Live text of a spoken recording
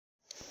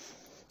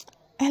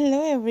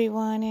Hello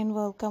everyone and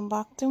welcome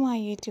back to my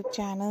YouTube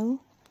channel.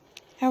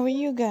 How are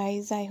you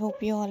guys? I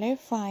hope you all are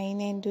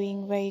fine and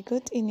doing very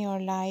good in your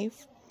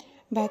life.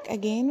 Back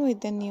again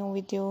with the new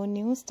video,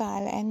 new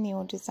style and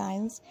new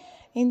designs.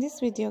 In this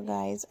video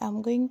guys,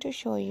 I'm going to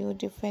show you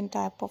different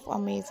type of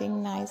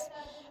amazing, nice,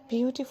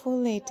 beautiful,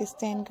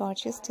 latest and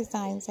gorgeous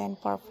designs and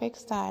perfect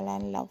style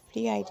and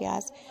lovely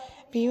ideas.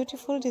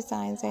 Beautiful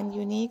designs and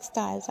unique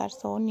styles are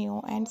so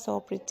new and so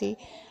pretty,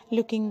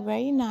 looking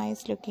very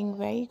nice, looking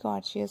very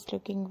gorgeous,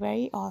 looking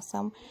very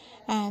awesome,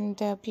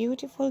 and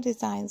beautiful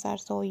designs are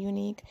so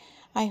unique.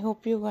 I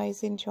hope you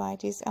guys enjoy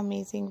this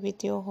amazing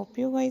video. Hope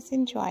you guys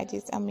enjoy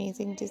these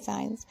amazing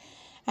designs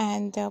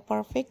and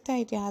perfect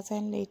ideas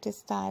and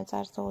latest styles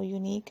are so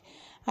unique.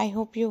 I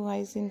hope you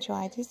guys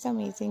enjoy this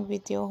amazing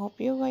video. Hope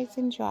you guys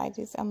enjoy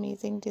these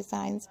amazing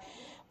designs.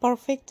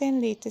 Perfect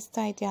and latest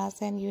ideas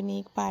and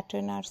unique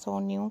pattern are so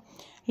new,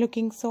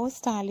 looking so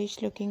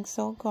stylish, looking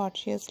so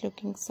gorgeous,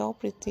 looking so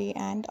pretty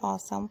and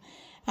awesome,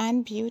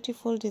 and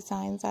beautiful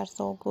designs are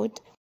so good.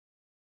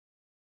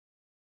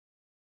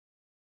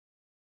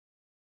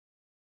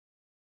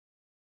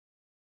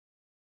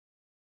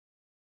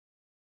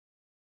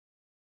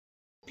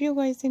 Hope you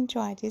guys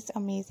enjoy these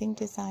amazing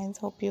designs.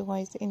 Hope you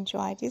guys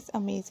enjoy this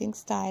amazing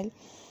style.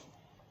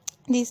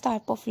 These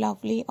type of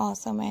lovely,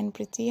 awesome and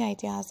pretty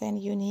ideas and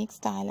unique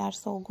style are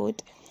so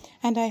good,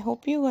 and I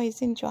hope you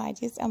guys enjoy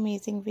these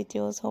amazing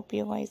videos. Hope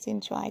you guys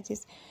enjoy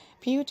these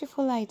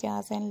beautiful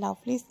ideas and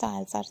lovely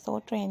styles are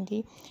so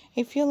trendy.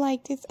 If you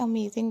like these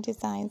amazing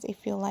designs,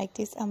 if you like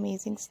this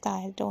amazing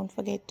style, don't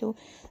forget to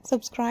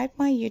subscribe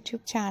my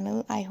YouTube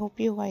channel. I hope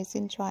you guys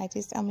enjoy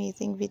this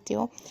amazing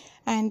video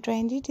and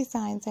trendy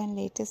designs and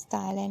latest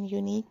style and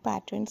unique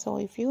patterns. So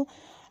if you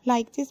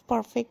like this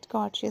perfect,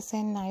 gorgeous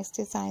and nice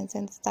designs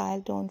and style,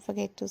 don't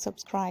forget to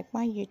subscribe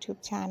my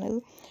YouTube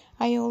channel.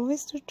 I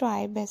always do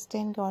try best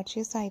and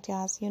gorgeous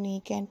ideas,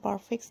 unique and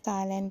perfect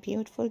style and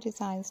beautiful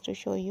designs to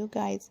show you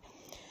guys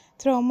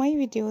through my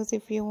videos.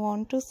 If you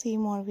want to see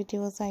more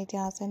videos,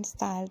 ideas and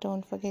style,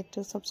 don't forget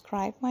to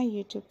subscribe my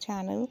YouTube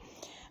channel.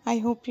 I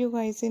hope you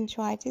guys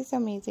enjoy these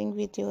amazing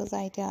videos,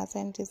 ideas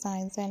and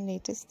designs and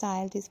latest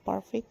style. These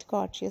perfect,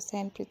 gorgeous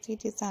and pretty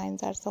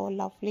designs are so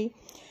lovely,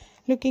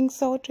 looking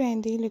so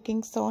trendy,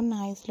 looking so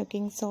nice,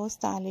 looking so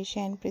stylish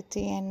and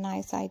pretty and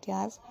nice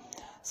ideas.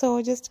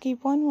 So just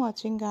keep on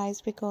watching guys,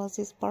 because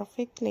this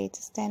perfect,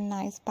 latest and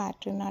nice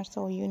pattern are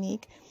so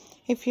unique.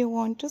 If you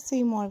want to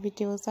see more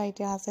videos,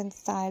 ideas and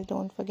style,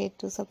 don't forget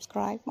to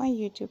subscribe my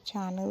YouTube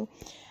channel.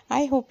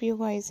 I hope you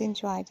guys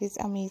enjoy these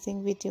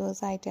amazing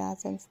videos,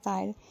 ideas and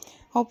style.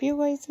 Hope you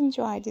guys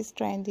enjoy this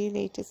trendy,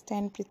 latest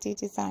and pretty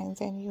designs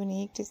and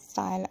unique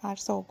style are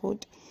so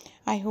good.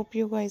 I hope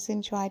you guys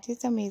enjoy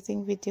this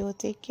amazing video.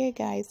 Take care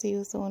guys. See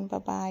you soon. Bye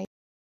bye.